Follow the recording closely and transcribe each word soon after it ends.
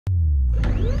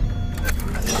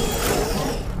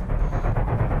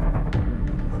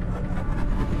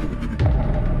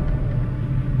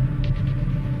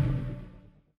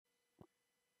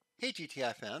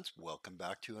GTI fans, welcome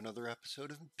back to another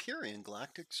episode of Empyrion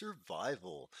Galactic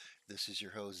Survival. This is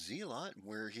your host Zealot, and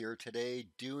we're here today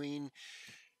doing,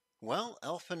 well,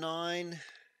 Alpha 9.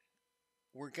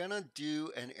 We're gonna do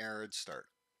an Arid Start.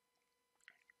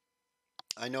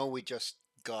 I know we just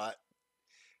got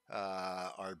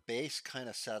our base kind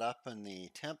of set up in the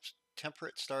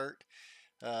temperate start,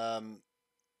 um,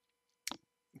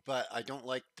 but I don't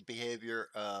like the behavior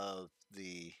of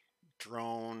the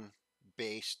drone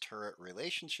base turret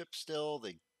relationship still.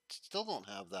 They still don't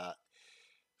have that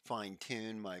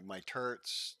fine-tuned. My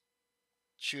turrets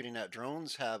shooting at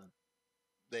drones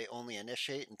they only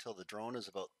initiate until the drone is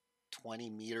about 20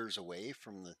 meters away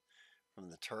from the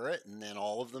turret, and then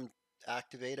all of them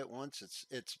activate at once.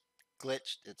 It's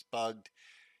glitched, it's bugged.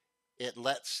 It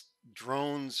lets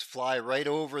drones fly right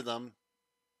over them,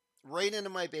 right into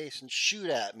my base and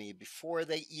shoot at me before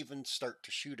they even start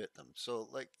to shoot at them. So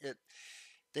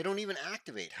they don't even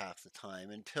activate half the time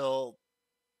until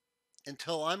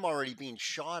I'm already being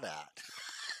shot at.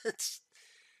 It's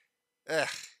ugh.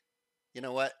 You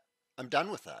know what? I'm done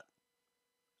with that.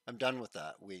 I'm done with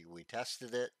that. We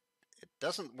tested it. It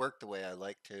doesn't work the way I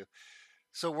like to.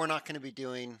 So we're not going to be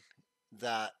doing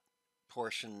that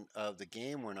portion of the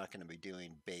game. We're not going to be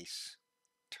doing base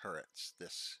turrets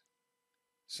this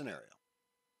scenario.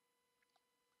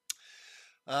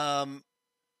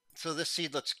 So this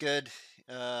seed looks good.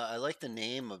 I like the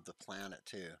name of the planet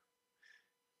too.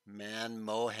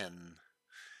 Manmohan.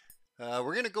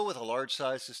 We're going to go with a large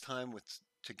size this time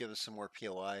to give us some more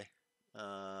POI.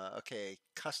 Okay,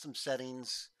 custom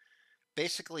settings.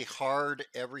 Basically hard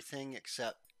everything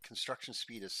except construction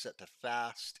speed is set to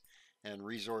fast and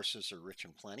resources are rich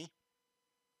and plenty.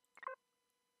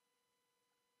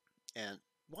 And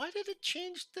why did it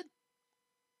change the...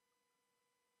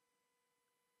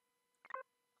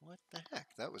 What the heck?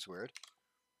 That was weird.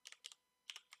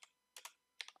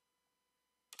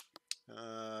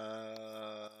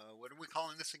 What are we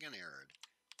calling this again? Arid.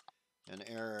 An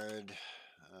arid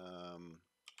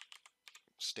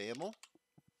stable?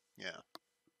 Yeah.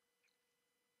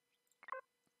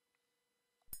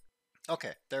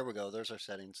 Okay, there we go. There's our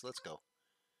settings. Let's go.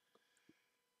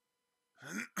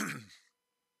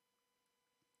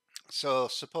 So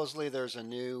supposedly there's a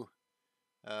new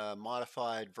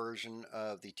modified version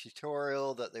of the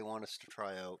tutorial that they want us to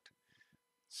try out,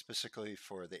 specifically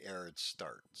for the Arid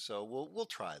Start. So we'll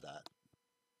try that.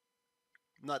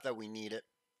 Not that we need it,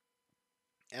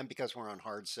 and because we're on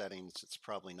hard settings, it's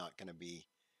probably not going to be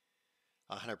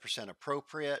 100%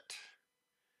 appropriate.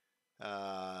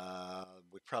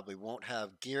 We probably won't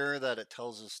have gear that it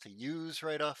tells us to use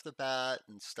right off the bat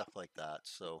and stuff like that.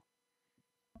 So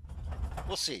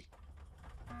we'll see.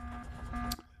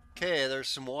 Okay, there's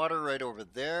some water right over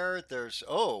there. There's,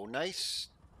 oh, nice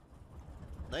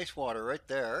water right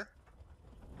there.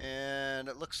 And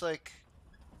it looks like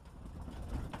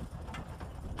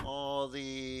all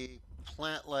the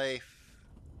plant life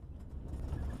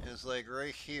is like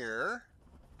right here.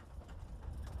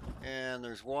 And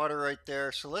there's water right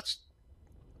there. So let's,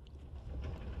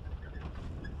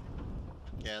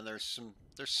 yeah, and there's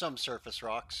some surface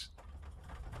rocks.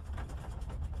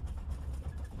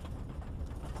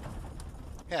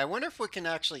 Yeah, I wonder if we can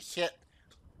actually hit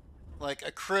like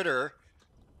a critter.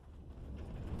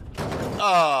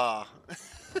 Ah,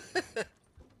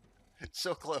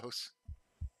 so close.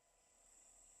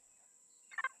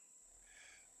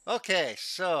 Okay,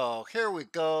 so here we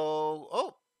go.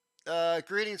 Oh,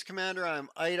 greetings, Commander. I'm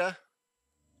IDA,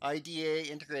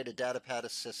 Integrated Datapad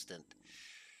Assistant.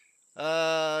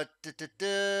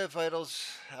 Vitals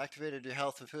activated your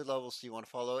health and food levels. Do you want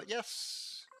to follow it?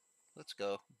 Yes. Let's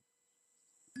go.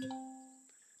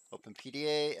 Open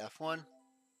PDA, F1.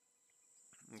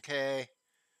 Okay.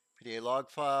 PDA log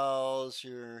files.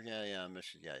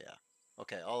 Mission. Yeah.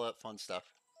 Okay, all that fun stuff.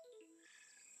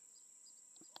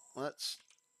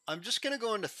 I'm just going to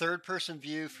go into third-person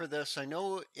view for this. I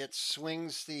know it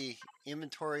swings the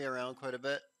inventory around quite a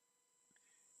bit.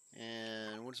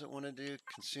 And what does it want to do?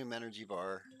 Consume energy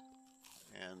bar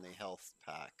and the health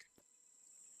pack.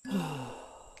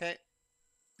 Okay.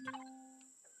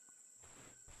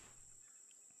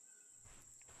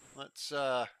 Let's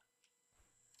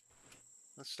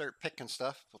start picking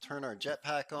stuff. We'll turn our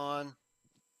jetpack on.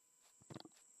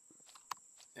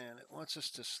 And it wants us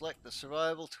to select the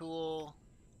survival tool,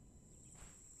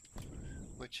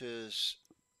 which is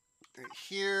right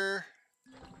here.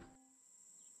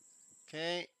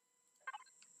 Okay.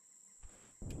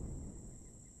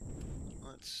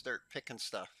 Let's start picking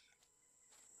stuff.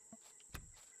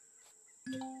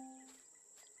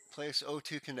 Place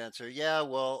O2 condenser. Yeah,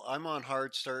 well, I'm on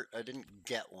hard start. I didn't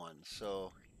get one,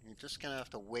 so You're just gonna have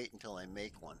to wait until I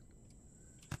make one.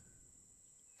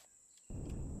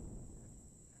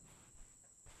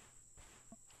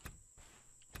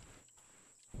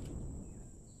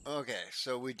 Okay,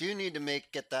 so we do need to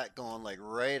get that going like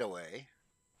right away.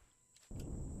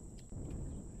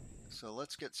 So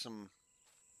let's get some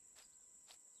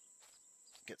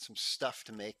stuff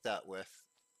to make that with.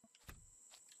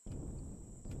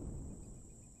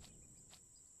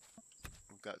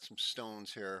 We've got some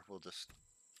stones here. We'll just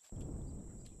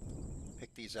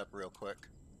pick these up real quick.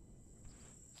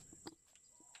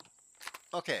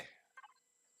 Okay.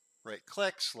 Right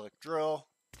click, select drill.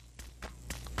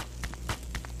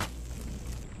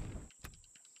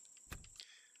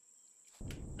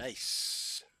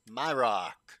 Nice. My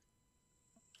rock.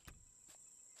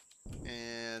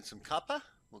 And some copper.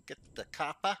 We'll get the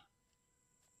copper.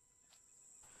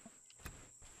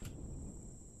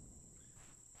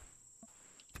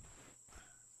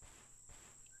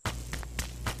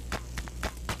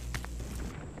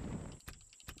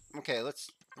 Okay, let's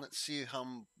see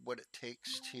what it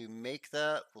takes to make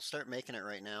that. We'll start making it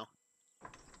right now.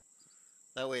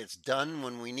 That way it's done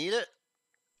when we need it.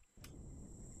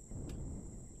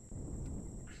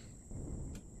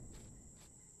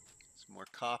 Some more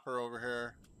copper over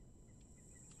here.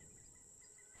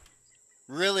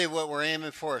 Really what we're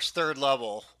aiming for is 3rd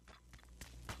level.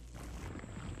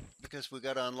 Because we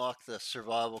got to unlock the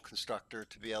survival constructor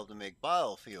to be able to make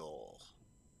biofuel.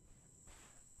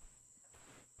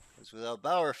 Because without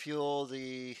biofuel,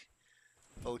 the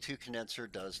O2 condenser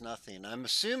does nothing. I'm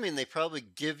assuming they probably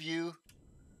give you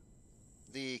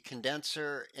the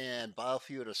condenser and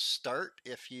biofuel to start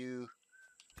if you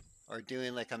are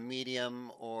doing like a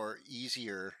medium or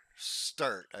easier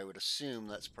start. I would assume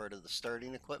that's part of the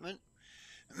starting equipment.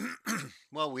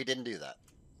 Well, we didn't do that.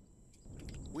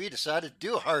 We decided to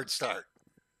do a hard start.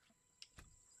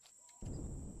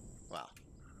 Wow.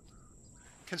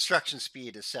 Construction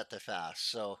speed is set to fast,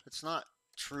 so it's not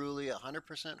truly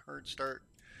 100% hard start.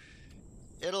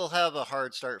 It'll have a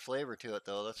hard start flavor to it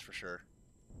though, that's for sure.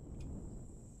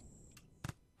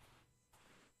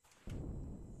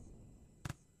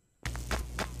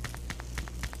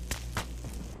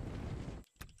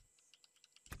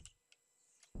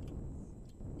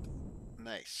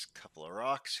 Nice. Couple of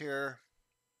rocks here.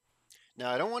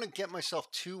 Now, I don't want to get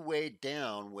myself too weighed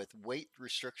down with weight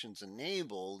restrictions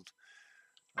enabled.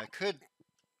 I could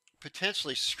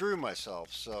potentially screw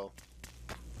myself, so.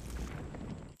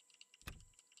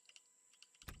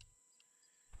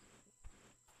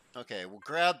 Okay, we'll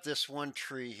grab this one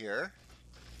tree here.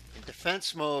 In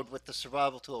defense mode with the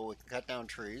survival tool, we can cut down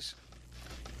trees.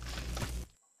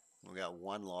 We got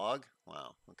 1 log.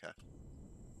 Wow, okay.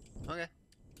 Okay.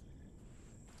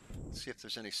 Let's see if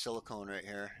there's any silicone right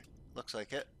here. Looks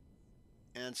like it.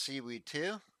 And seaweed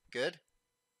too. Good.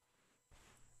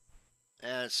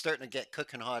 And it's starting to get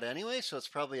cooking hot anyway, so it's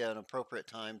probably an appropriate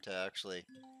time to actually...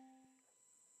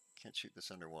 Can't shoot this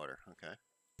underwater. Okay.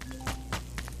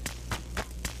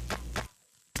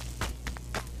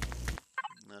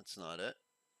 That's not it.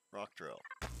 Rock drill.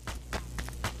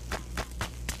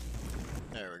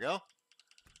 There we go.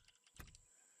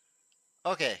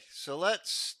 Okay, so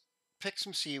let's pick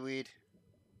some seaweed.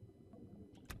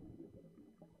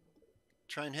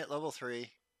 Try and hit level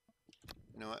 3.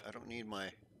 You know what? I don't need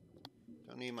my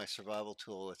survival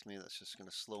tool with me. That's just going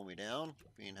to slow me down,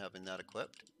 having that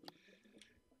equipped.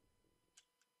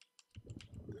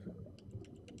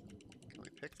 Can we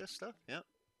pick this stuff? Yep.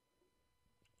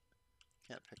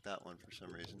 Can't pick that one for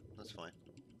some reason. That's fine.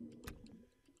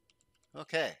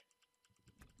 Okay.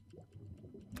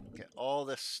 Get all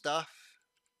this stuff.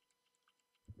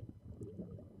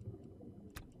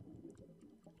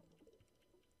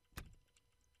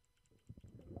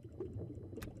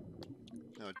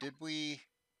 No, did we?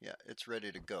 Yeah, it's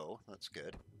ready to go. That's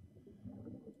good.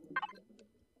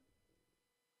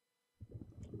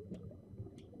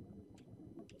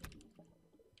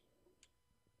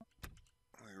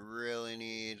 We really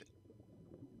need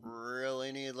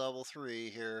level 3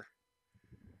 here.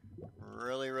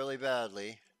 Really badly.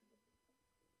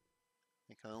 I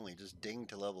think I only just dinged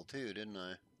to level 2, didn't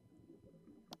I?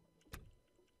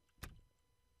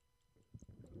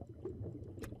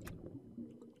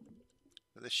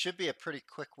 But this should be a pretty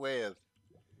quick way of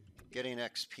getting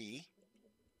XP.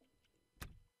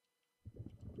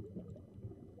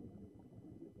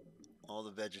 All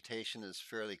the vegetation is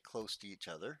fairly close to each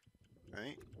other,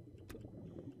 right?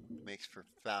 Makes for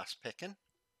fast picking.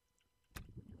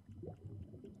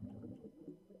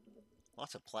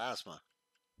 Lots of plasma.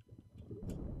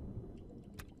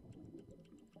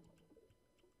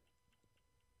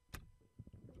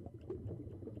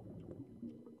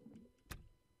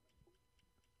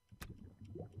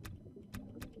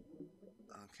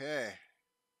 Okay.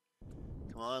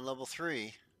 Come on, level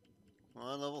 3. Come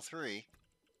on, level 3.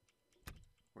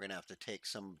 We're gonna have to take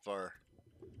some of our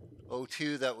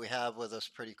O2 that we have with us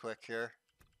pretty quick here.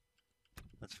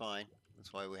 That's fine.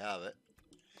 That's why we have it.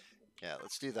 Yeah,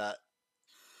 let's do that.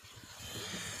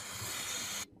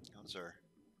 Those are...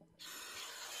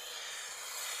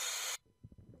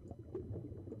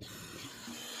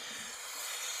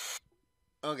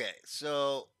 Okay,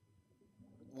 so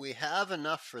we have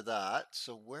enough for that.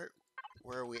 So where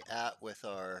are we at with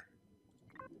our...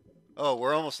 Oh,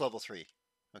 we're almost level 3.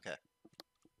 Okay.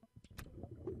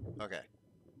 Okay.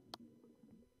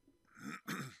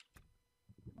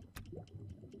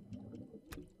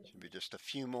 Should be just a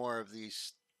few more of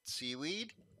these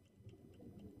seaweed.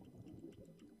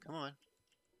 Come on.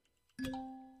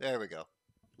 There we go.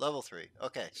 Level 3.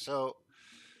 Okay, so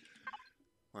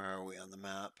where are we on the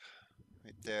map?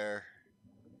 Right there.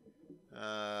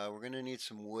 We're going to need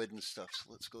some wood and stuff,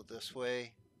 so let's go this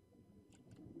way.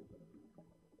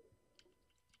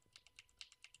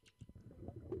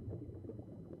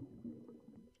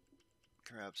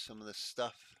 Grab some of this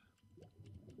stuff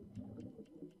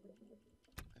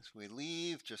as we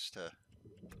leave, just to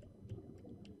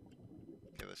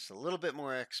give us a little bit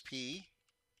more XP.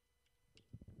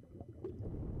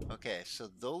 Okay, so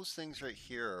those things right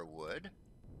here are wood.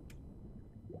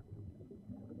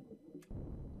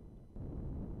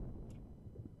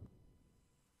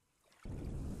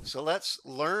 So let's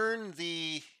learn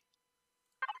the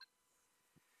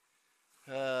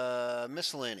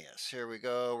miscellaneous. Here we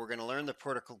go. We're going to learn the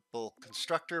portable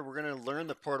constructor. We're going to learn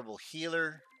the portable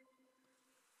healer.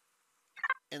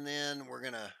 And then we're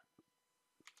going to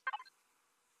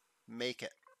make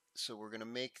it. So we're going to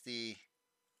make the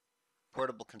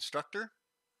portable constructor.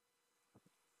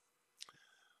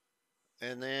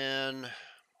 And then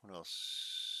what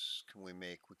else can we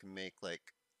make? We can make like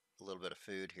a little bit of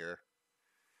food here.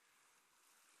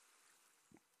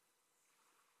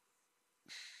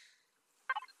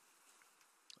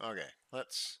 Okay,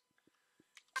 let's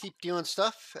keep doing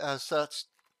stuff as that's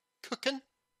cooking.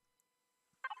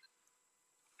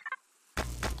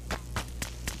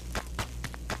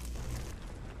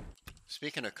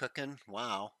 Speaking of cooking,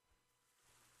 wow.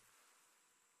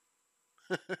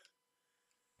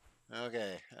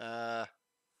 Okay, can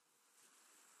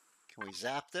we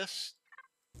zap this?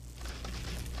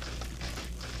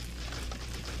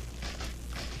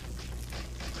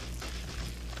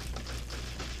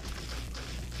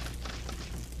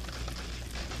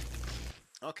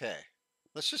 Okay,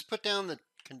 let's just put down the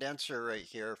condenser right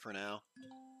here for now.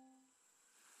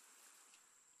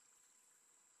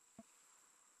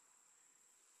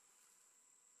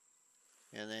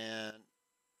 And then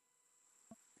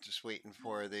just waiting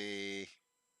for the,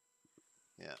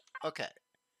 yeah, okay.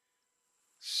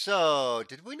 So,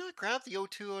 did we not grab the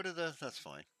O2 out of the, that's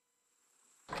fine.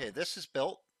 Okay, this is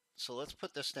built, so let's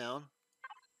put this down.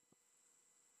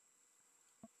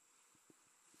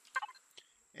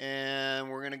 And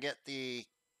we're going to get the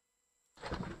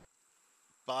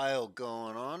bio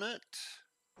going on it.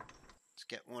 Let's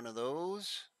get one of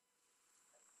those.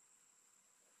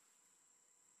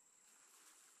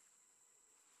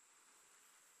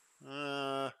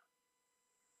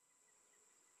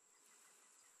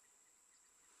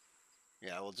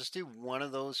 Yeah, we'll just do one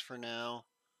of those for now.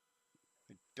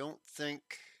 I don't think...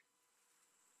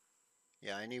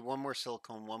 Yeah, I need one more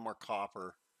silicone, one more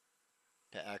copper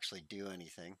to actually do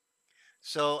anything.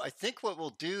 So I think what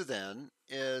we'll do then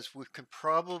is we can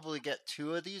probably get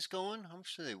 2 of these going. How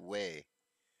much do they weigh?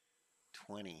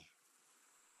 20.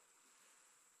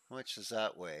 How much does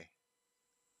that weigh?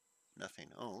 Nothing.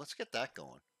 Oh, let's get that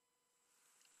going.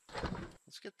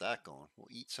 Let's get that going. We'll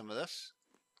eat some of this.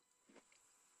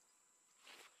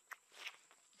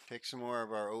 Take some more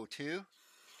of our O2.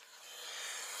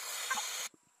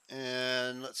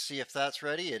 And let's see if that's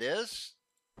ready. It is.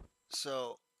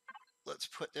 So let's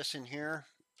put this in here.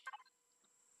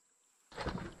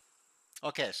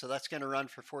 Okay, so that's going to run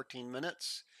for 14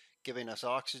 minutes, giving us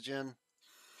oxygen.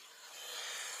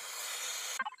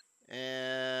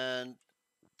 And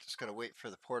just got to wait for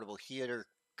the portable heater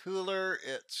cooler.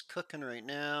 It's cooking right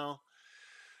now.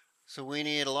 So we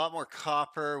need a lot more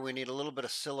copper. We need a little bit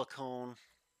of silicone.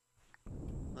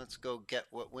 Let's go get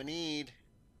what we need.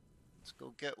 Let's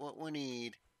go get what we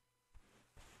need.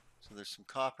 So there's some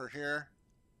copper here.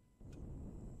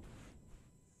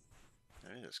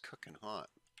 And it is cooking hot.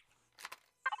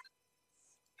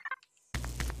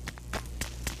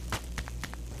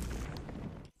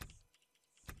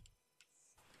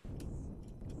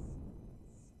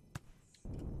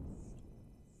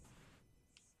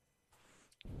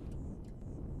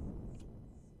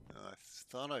 I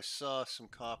thought I saw some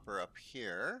copper up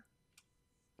here.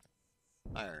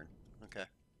 Iron. Okay.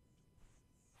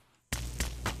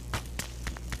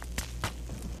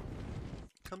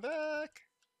 Come back.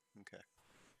 Okay.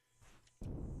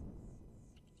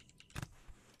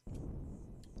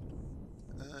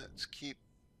 Let's keep.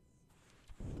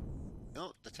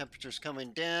 Oh, the temperature's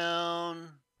coming down.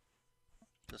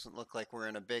 Doesn't look like we're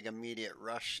in a big immediate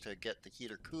rush to get the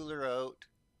heater cooler out.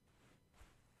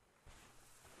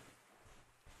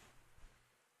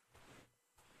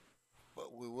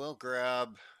 But we will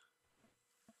grab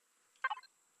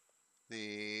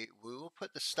we will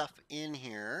put the stuff in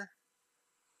here.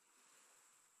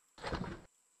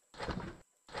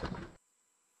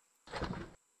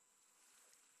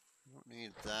 Don't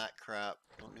need that crap.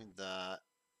 Don't need that.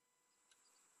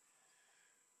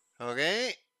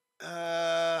 Okay.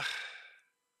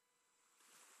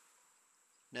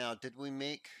 Now, did we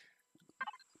make...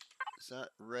 Is that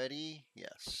ready?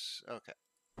 Yes. Okay.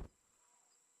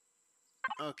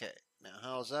 Okay. Now,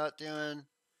 how's that doing?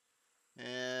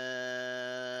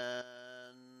 And...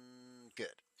 Good.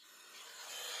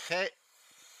 Okay.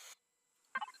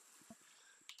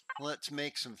 Let's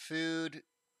make some food.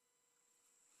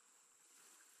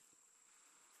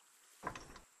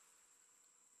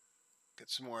 Get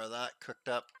some more of that cooked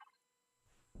up.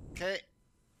 Okay.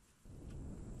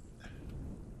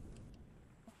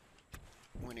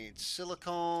 We need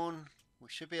silicone. We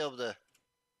should be able to...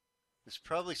 There's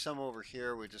probably some over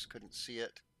here. We just couldn't see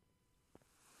it.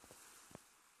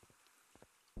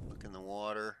 Look in the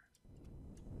water.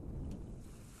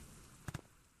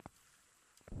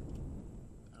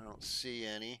 I don't see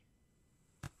any.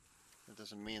 That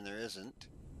doesn't mean there isn't.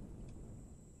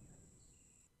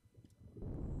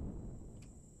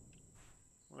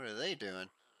 What are they doing?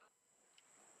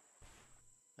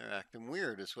 They're acting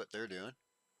weird is what they're doing.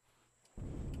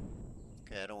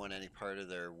 Okay, I don't want any part of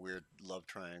their weird love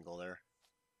triangle there.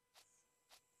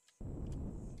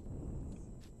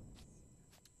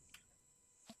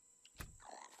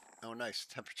 Oh, nice.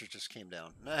 Temperature just came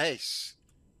down. Nice.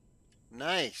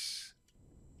 Nice.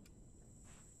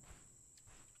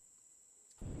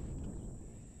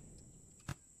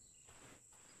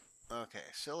 Okay,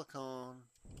 silicone.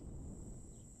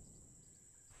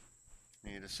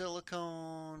 Need a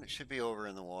silicone. It should be over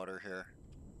in the water here.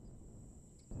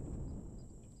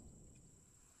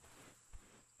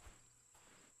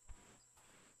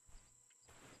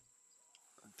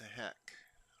 What the heck?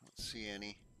 I don't see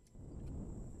any.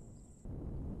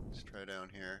 Let's try down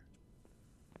here.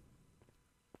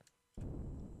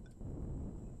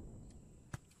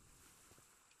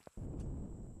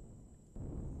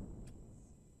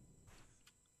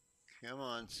 Come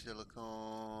on,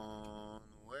 silicone.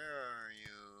 Where are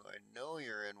you? I know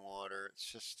you're in water. It's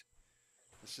just,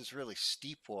 this is really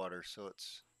steep water, so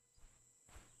it's...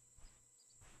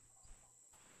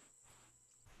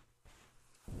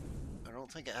 I don't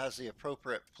think it has the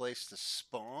appropriate place to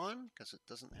spawn, because it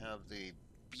doesn't have the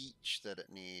beach that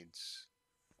it needs.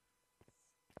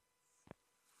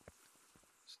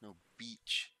 There's no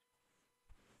beach.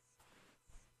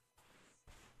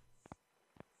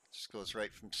 It just goes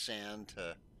right from sand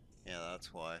to... Yeah,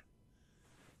 that's why.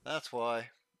 That's why.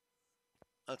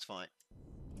 That's fine.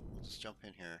 We'll just jump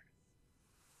in here.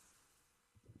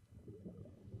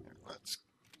 Here, let's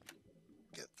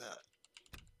get that.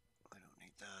 I don't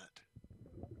need that.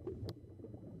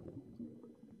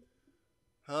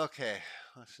 Okay,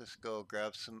 let's just go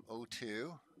grab some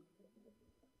O2.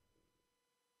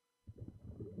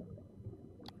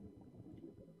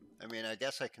 I mean, I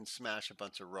guess I can smash a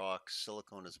bunch of rocks.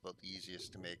 Silicone is about the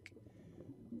easiest to make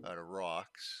out of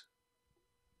rocks.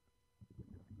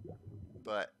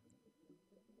 But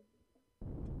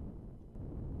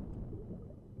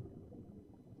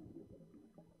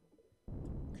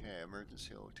okay,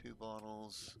 emergency O2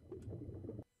 bottles.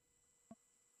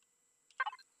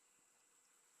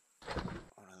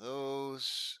 One of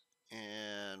those,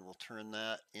 and we'll turn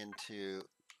that into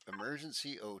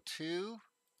emergency O2.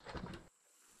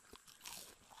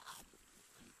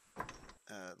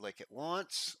 Like it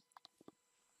wants.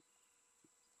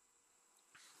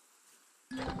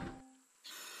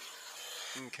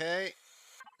 Okay.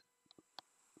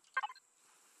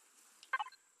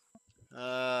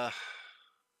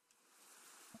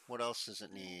 What else does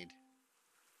it need?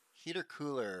 Heater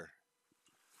cooler.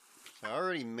 So I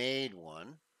already made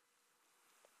one.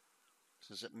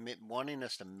 So is it wanting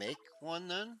us to make one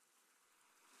then?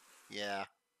 Yeah.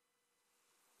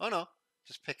 Oh no,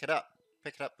 just pick it up.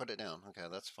 Pick it up, put it down. Okay,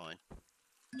 that's fine.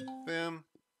 Boom.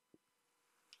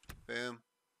 Boom.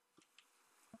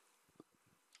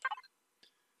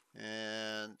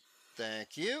 And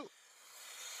thank you.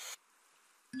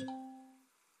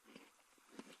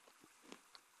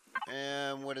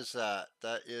 And what is that?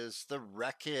 That is the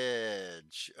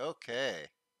wreckage. Okay.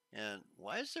 And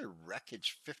why is there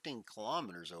wreckage 15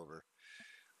 kilometers over?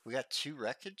 We got 2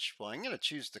 wreckage? Well, I'm going to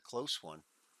choose the close one.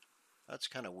 That's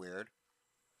kind of weird.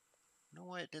 I don't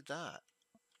know why it did that.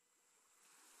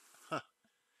 Huh.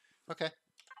 Okay.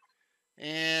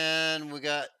 And we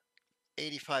got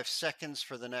 85 seconds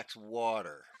for the next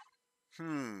water.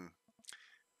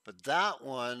 But that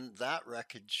one, that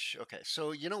wreckage. Okay,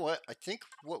 so you know what? I think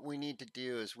what we need to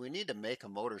do is we need to make a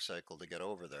motorcycle to get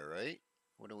over there, right?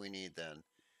 What do we need then?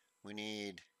 We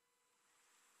need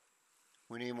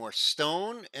more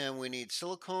stone, and we need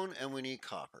silicone, and we need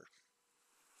copper.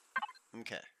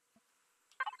 Okay.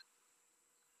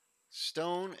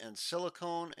 Stone and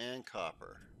silicone and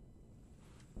copper.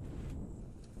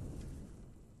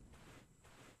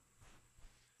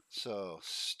 So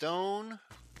stone.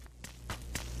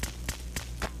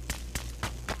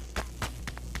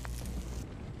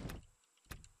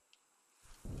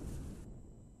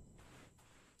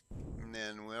 And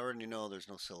then we already know there's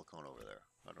no silicone over there.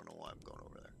 I don't know why I'm going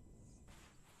over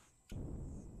there.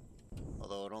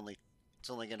 Although it's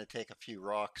only going to take a few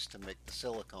rocks to make the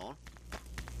silicone.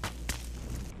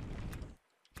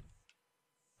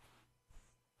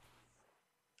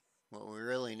 What we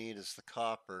really need is the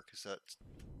copper, because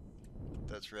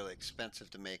that's really expensive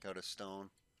to make out of stone.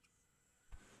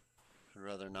 I'd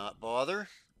rather not bother.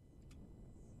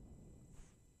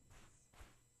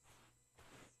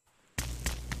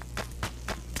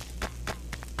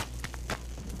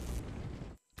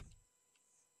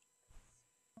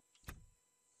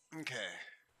 Okay.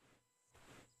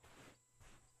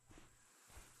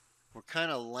 We're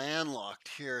kind of landlocked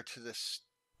here to this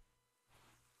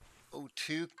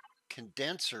O2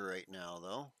 condenser right now,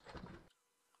 though.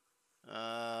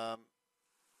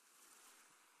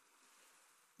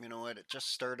 You know what? It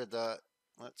just started the.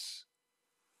 Let's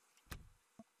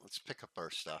pick up our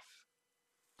stuff,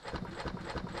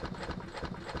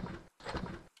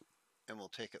 and we'll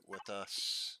take it with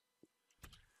us.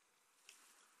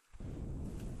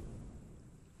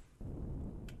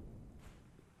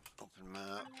 Open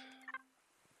map.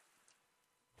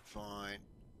 Fine.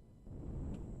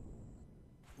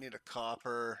 Need a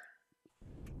copper.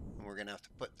 And we're gonna have to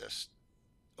put this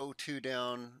O2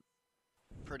 down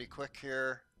pretty quick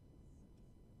here.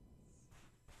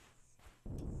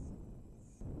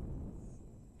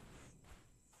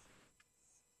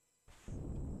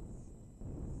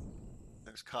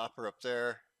 There's copper up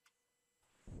there.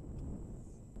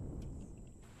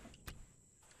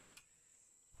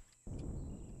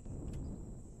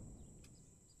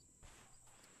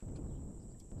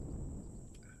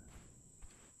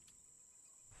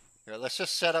 Here, let's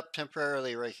just set up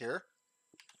temporarily right here.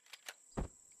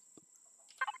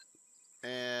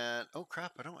 And oh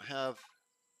crap, I don't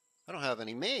have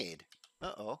any made.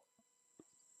 Uh-oh.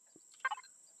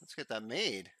 Let's get that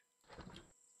made.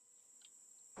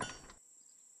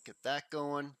 Get that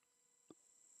going.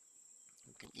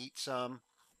 We can eat some.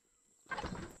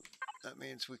 That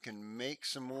means we can make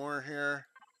some more here.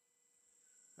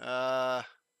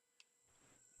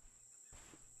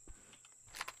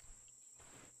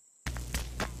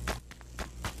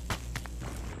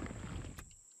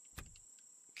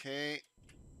 Okay.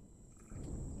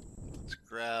 Let's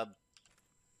grab.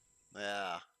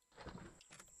 Yeah,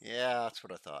 that's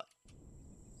what I thought.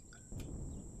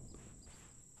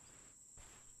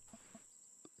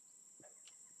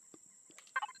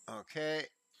 Okay.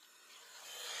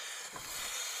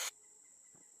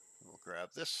 We'll grab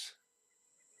this.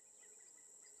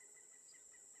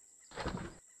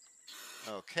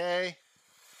 Okay.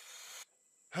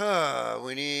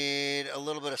 We need a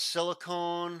little bit of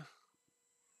silicone.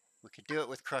 We could do it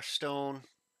with crushed stone.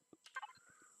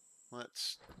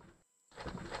 Let's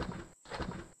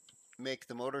make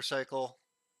the motorcycle.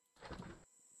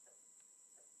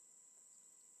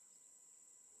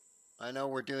 I know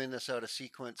we're doing this out of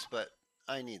sequence, but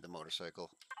I need the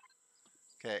motorcycle.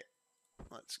 Okay,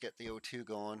 let's get the O2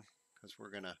 going, because we're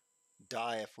gonna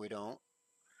die if we don't.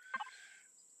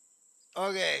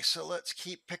 Okay, so let's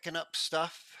keep picking up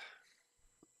stuff.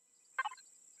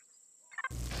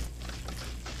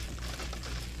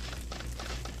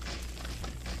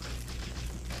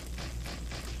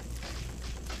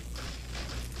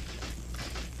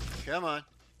 Come on.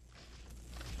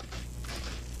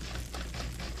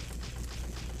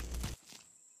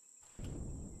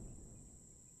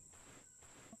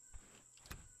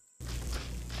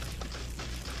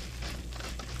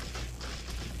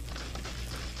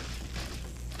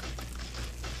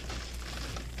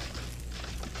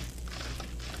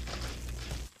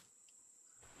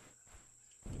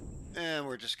 And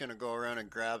we're just gonna go around and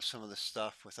grab some of the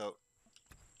stuff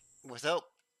without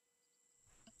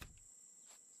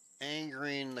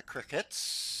angering the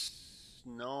crickets.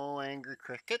 No angry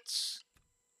crickets.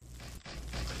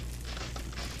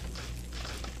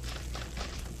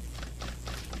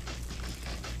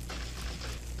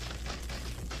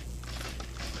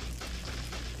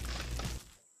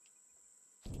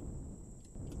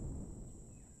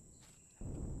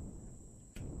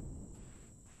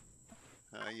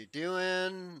 How you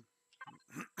doing?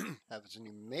 Haven't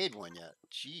even made one yet.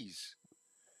 Jeez.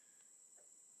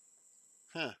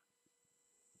 Huh.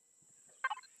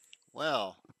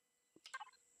 Well,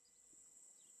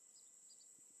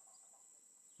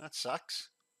 that sucks.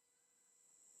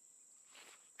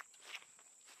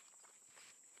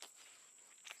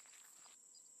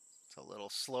 It's a little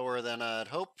slower than I'd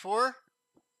hoped for.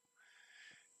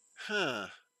 Huh.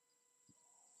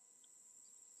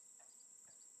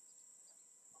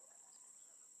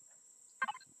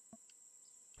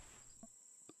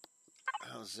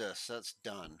 How's this? That's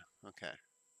done. Okay.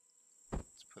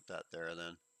 Let's put that there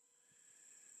then.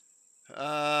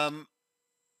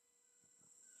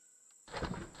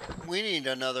 We need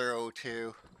another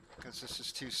O2 because this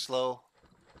is too slow.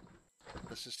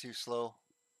 This is too slow.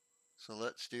 So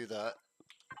let's do that.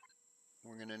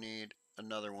 We're going to need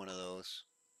another one of those.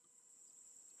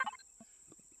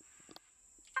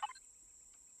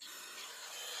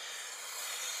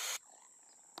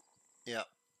 Yep.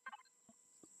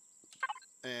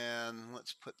 And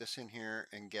let's put this in here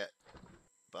and get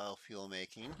biofuel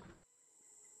making.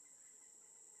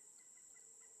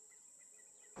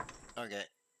 Okay.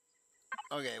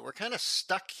 Okay, we're kind of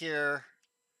stuck here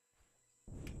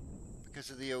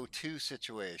because of the O2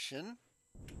 situation.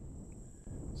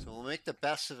 So we'll make the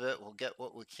best of it. We'll get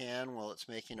what we can while it's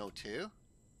making O2.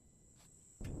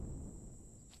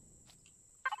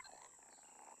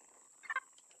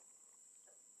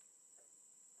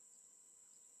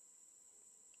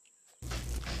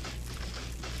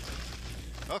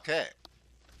 Okay.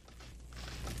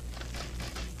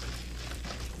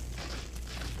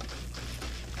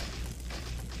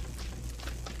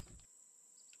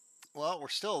 Well, we're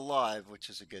still alive, which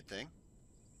is a good thing.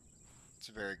 It's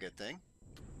a very good thing.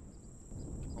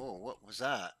 Oh, what was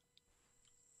that?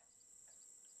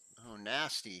 Oh,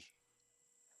 nasty.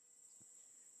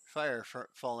 Fire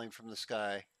falling from the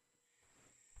sky.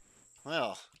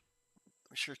 Well,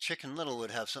 I'm sure Chicken Little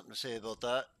would have something to say about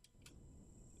that.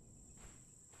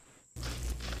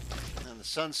 And the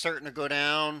sun's starting to go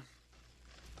down.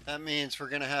 That means we're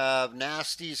going to have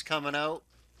nasties coming out.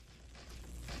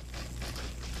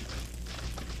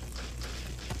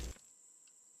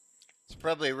 It's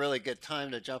probably a really good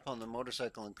time to jump on the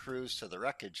motorcycle and cruise to the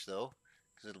wreckage, though,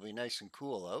 because it'll be nice and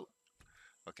cool out.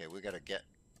 Okay, we got to get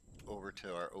over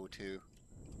to our O2.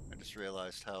 I just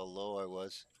realized how low I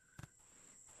was.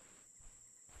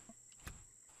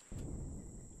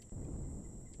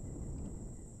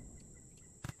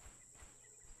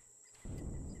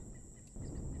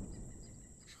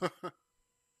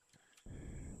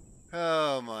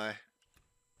 Oh my.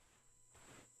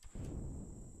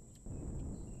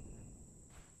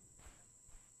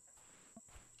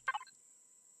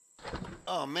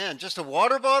 Oh man, just a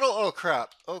water bottle? Oh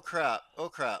crap. Oh crap. Oh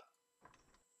crap.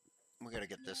 We gotta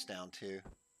get this down too.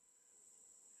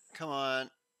 Come on.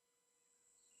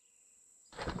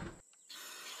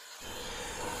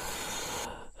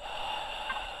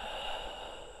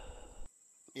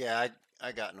 Yeah,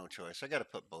 I got no choice. I gotta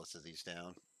put both of these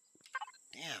down.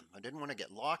 Damn, I didn't want to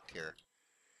get locked here.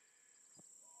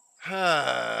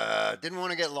 Didn't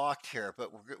want to get locked here,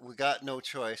 but we got no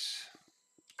choice.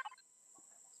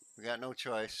 We got no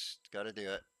choice. Got to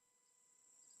do it.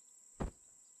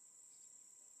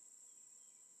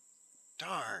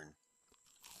 Darn.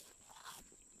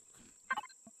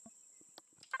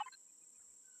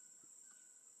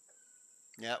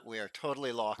 Yeah, we are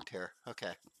totally locked here.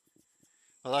 Okay.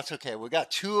 Well, that's okay. We got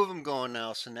two of them going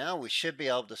now, so now we should be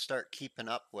able to start keeping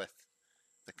up with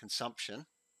the consumption.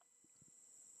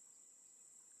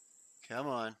 Come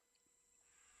on.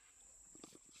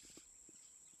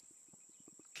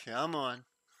 Come on.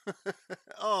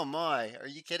 Oh my, are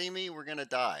you kidding me? We're gonna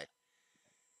die.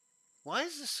 Why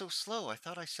is this so slow? I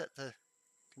thought I set the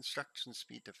construction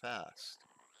speed to fast.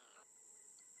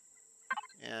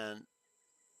 And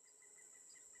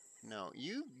no,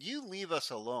 you leave us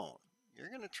alone. You're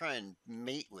gonna try and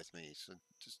mate with me, so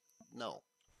just no.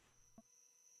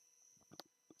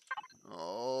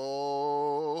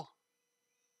 Oh,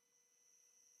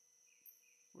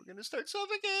 we're gonna start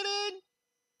suffocating.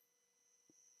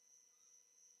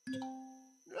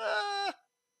 Ah!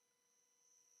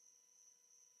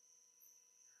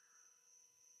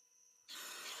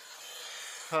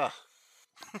 Huh.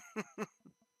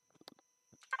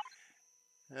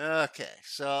 Okay,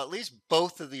 so at least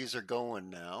both of these are going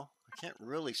now. I can't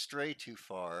really stray too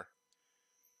far.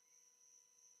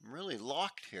 I'm really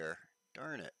locked here.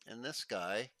 Darn it. And this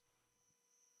guy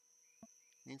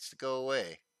needs to go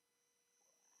away.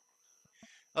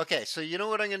 Okay, so you know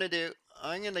what I'm going to do?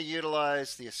 I'm going to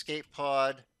utilize the escape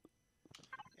pod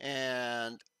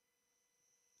and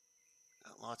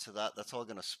lots of that. That's all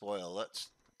going to spoil. Let's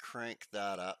crank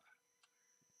that up.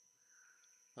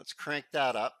 Let's crank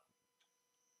that up.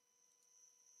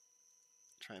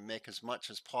 Try and make as much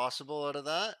as possible out of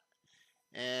that.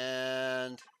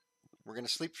 And we're going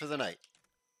to sleep for the night.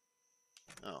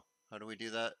 Oh, how do we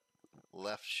do that?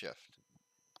 Left shift.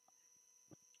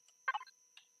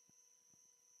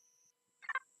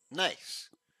 Nice.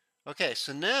 Okay,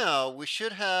 so now we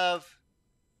should have...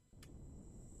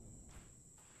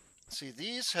 See,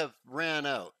 these have ran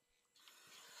out.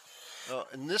 Oh,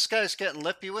 and this guy's getting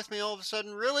lippy with me all of a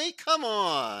sudden? Really? Come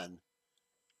on!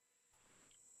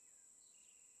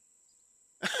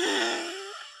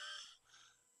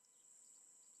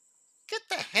 Get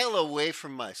the hell away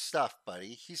from my stuff, buddy.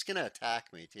 He's gonna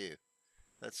attack me, too.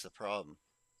 That's the problem.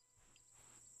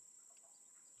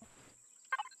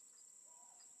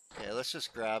 Okay, let's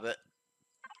just grab it.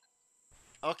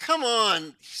 Oh, come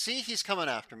on! See, he's coming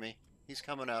after me. He's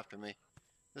coming after me.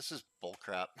 This is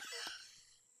bullcrap.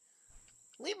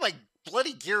 Leave my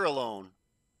bloody gear alone.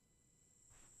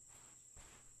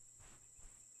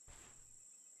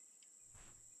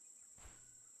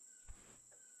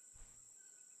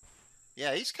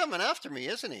 Yeah, he's coming after me,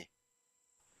 isn't he?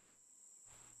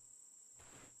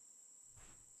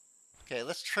 Okay,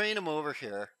 let's train him over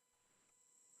here.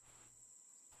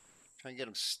 Try and get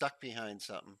him stuck behind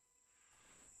something.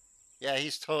 Yeah,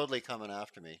 he's totally coming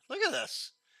after me. Look at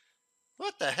this.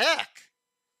 What the heck?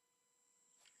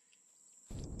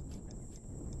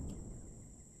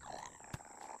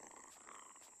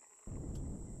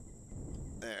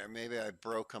 There, maybe I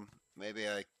broke him. Maybe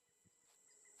I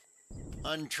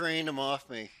untrained him off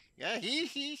me. Yeah,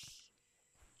 he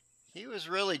was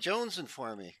really jonesing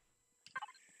for me.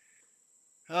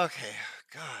 Okay,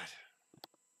 God.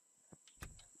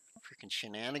 Freaking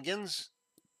shenanigans.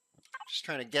 Just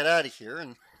trying to get out of here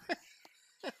and...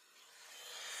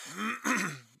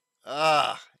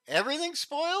 everything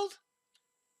spoiled?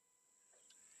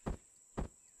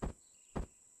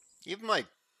 Even my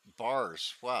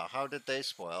bars. Wow, how did they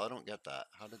spoil? I don't get that.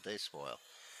 How did they spoil?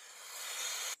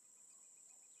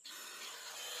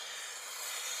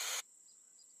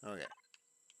 Okay.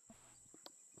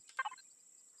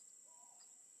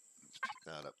 Let's pick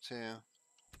that up too.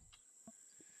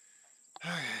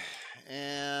 Okay,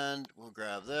 and we'll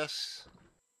grab this.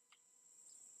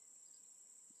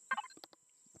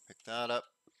 Pick that up.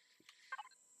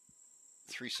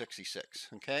 366,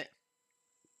 okay?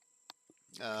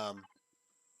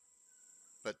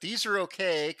 But these are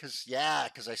okay,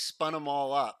 because I spun them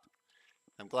all up.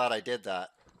 I'm glad I did that.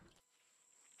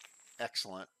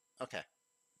 Excellent. Okay,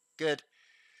 good.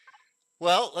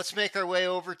 Well, let's make our way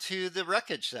over to the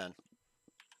wreckage then.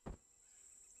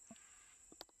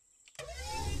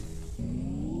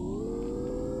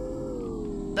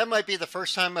 That might be the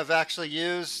first time I've actually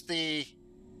used the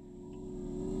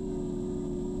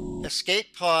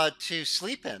escape pod to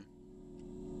sleep in.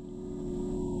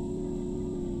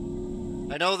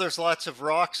 I know there's lots of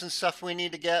rocks and stuff we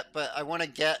need to get, but I want to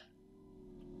get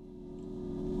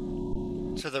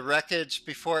to the wreckage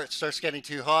before it starts getting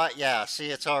too hot. Yeah, see,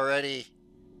 it's already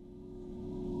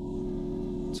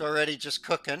just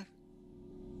cooking.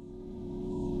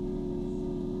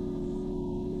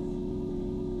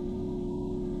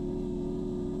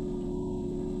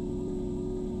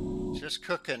 Just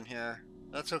cooking here.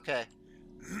 That's okay.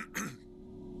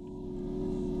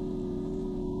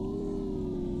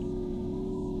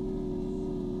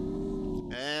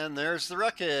 And there's the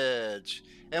wreckage.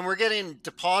 And we're getting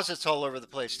deposits all over the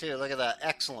place too. Look at that.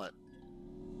 Excellent.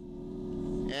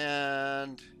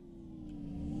 And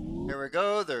here we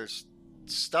go. There's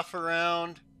stuff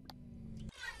around.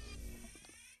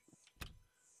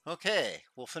 Okay,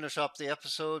 we'll finish up the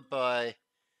episode by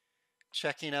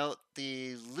checking out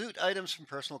the loot items from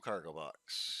personal cargo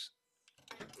box.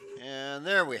 And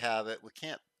there we have it. We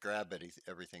can't grab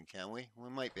everything, can we? We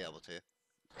might be able to.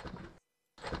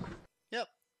 Yep.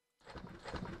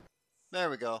 There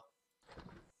we go.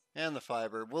 And the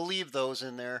fiber. We'll leave those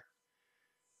in there.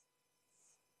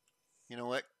 You know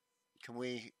what? Can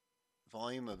we...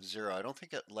 Volume of 0. I don't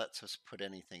think it lets us put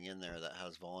anything in there that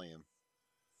has volume.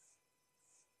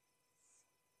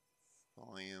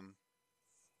 Volume.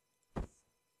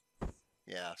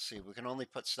 Yeah, see, we can only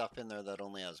put stuff in there that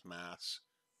only has mass.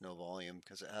 no volume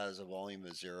because it has a volume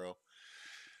of 0.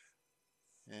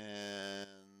 And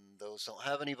those don't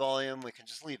have any volume. We can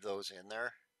just leave those in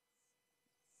there.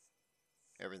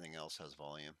 Everything else has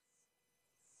volume.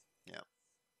 Yeah.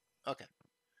 Okay.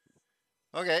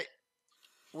 Okay.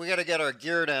 We got to get our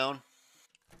gear down.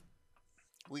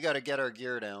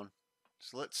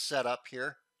 So let's set up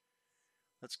here.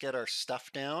 Let's get our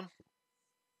stuff down.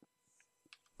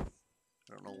 I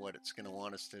don't know what it's going to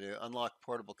want us to do. Unlock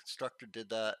portable constructor, did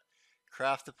that.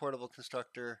 Craft the portable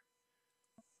constructor.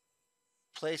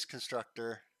 Place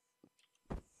constructor.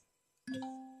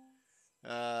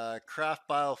 Craft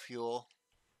biofuel.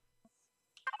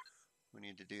 We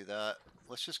need to do that.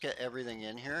 Let's just get everything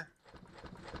in here.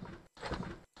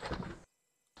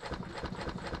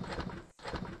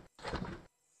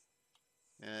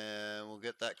 And we'll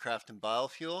get that crafting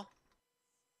biofuel.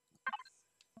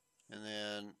 And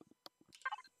then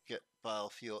get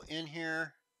biofuel in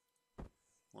here.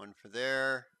 One for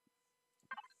there.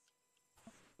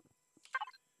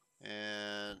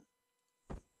 And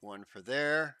one for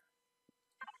there.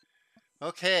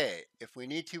 Okay, if we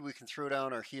need to, we can throw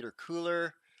down our heater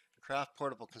cooler, craft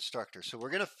portable constructor. So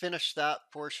we're going to finish that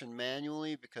portion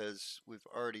manually because we've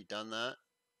already done that.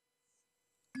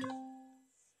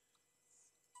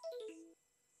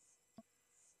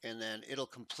 And then it'll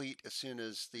complete as soon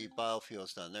as the biofuel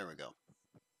is done. There we go.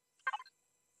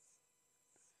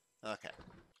 Okay.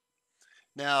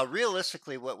 Now,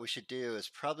 realistically, what we should do is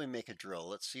probably make a drill.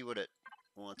 Let's see what it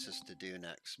wants us to do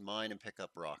next. Mine and pick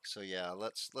up rocks. So yeah,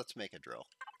 let's make a drill.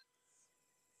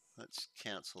 Let's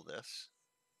cancel this.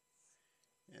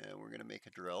 And we're going to make a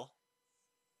drill.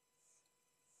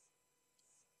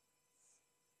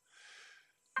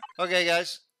 Okay,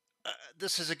 guys.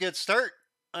 This is a good start.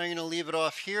 I'm going to leave it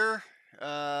off here.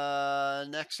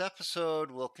 Next episode,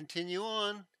 we'll continue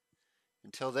on.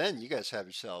 Until then, you guys have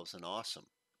yourselves an awesome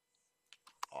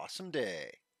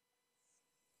day.